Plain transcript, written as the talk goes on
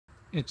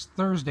It's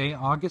Thursday,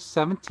 August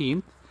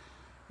 17th,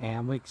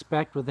 and we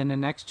expect within the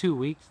next 2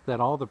 weeks that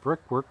all the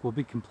brickwork will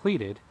be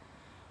completed.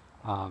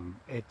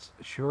 It's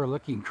sure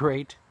looking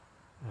great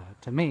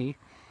to me,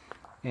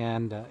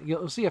 and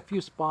you'll see a few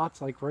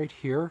spots like right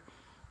here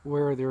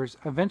where there's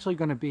eventually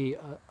going to be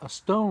a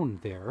stone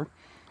there,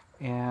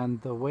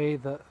 and the way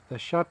the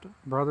Shutt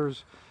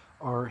brothers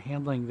are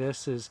handling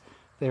this is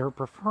they're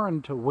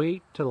preferring to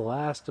wait to the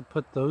last to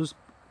put those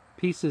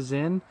pieces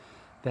in.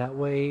 That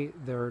way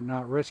they're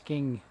not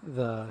risking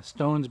the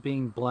stones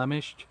being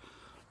blemished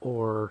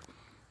or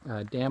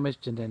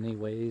damaged in any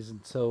ways. And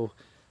so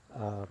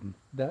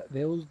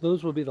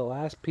those will be the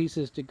last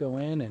pieces to go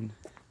in. And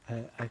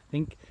I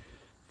think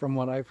from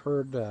what I've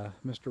heard,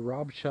 Mr.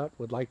 Rob Shutt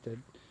would like to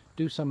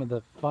do some of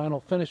the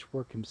final finish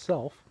work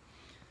himself.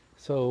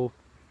 So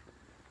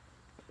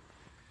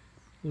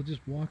we'll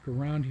just walk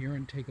around here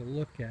and take a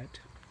look at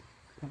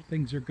how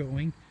things are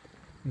going.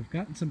 We've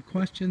gotten some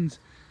questions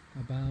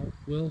about,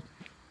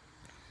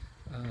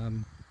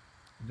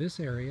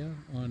 this area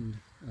on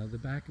the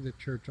back of the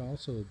church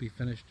also will be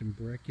finished in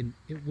brick, and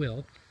it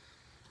will.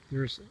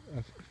 There's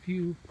a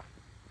few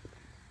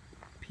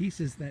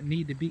pieces that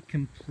need to be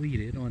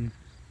completed on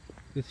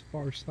this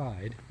far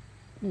side.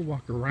 We'll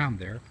walk around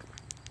there.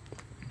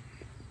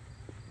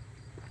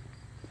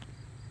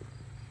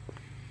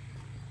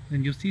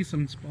 And you'll see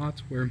some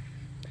spots where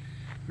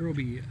there will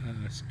be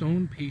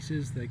stone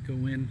pieces that go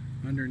in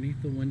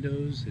underneath the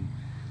windows and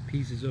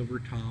pieces over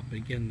top.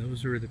 Again,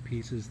 those are the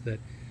pieces that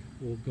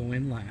will go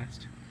in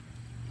last.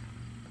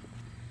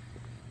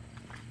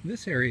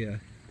 This area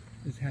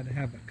has had to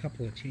have a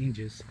couple of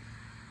changes,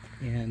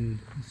 and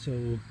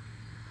so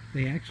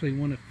they actually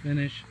want to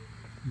finish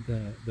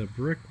the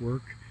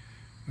brickwork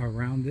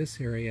around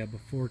this area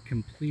before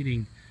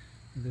completing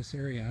this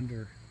area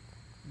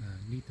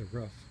underneath the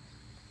roof.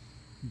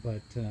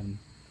 But I'm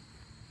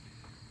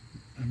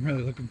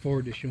really looking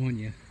forward to showing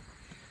you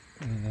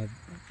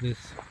this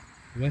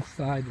west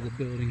side of the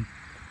building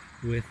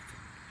with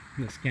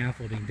the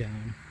scaffolding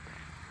down.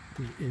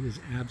 It is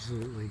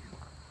absolutely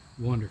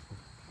wonderful.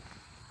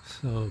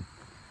 So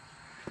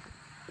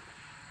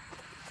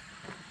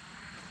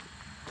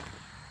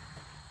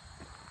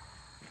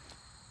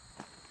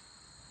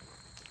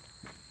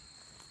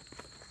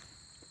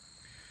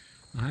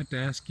I have to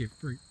ask you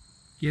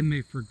forgive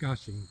me for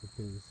gushing,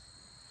 because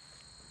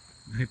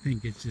I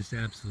think it's just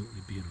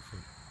absolutely beautiful.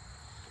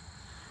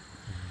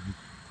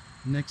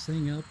 Next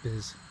thing up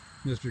is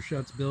Mr.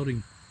 Shutt's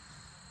building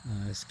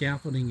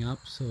scaffolding up,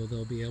 so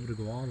they'll be able to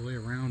go all the way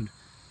around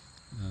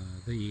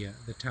the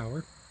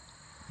tower,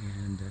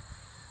 and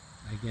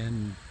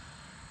again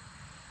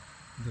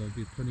they'll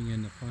be putting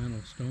in the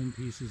final stone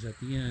pieces at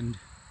the end.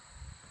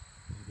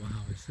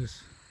 Wow, is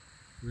this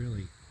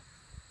really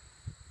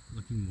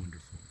looking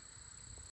wonderful.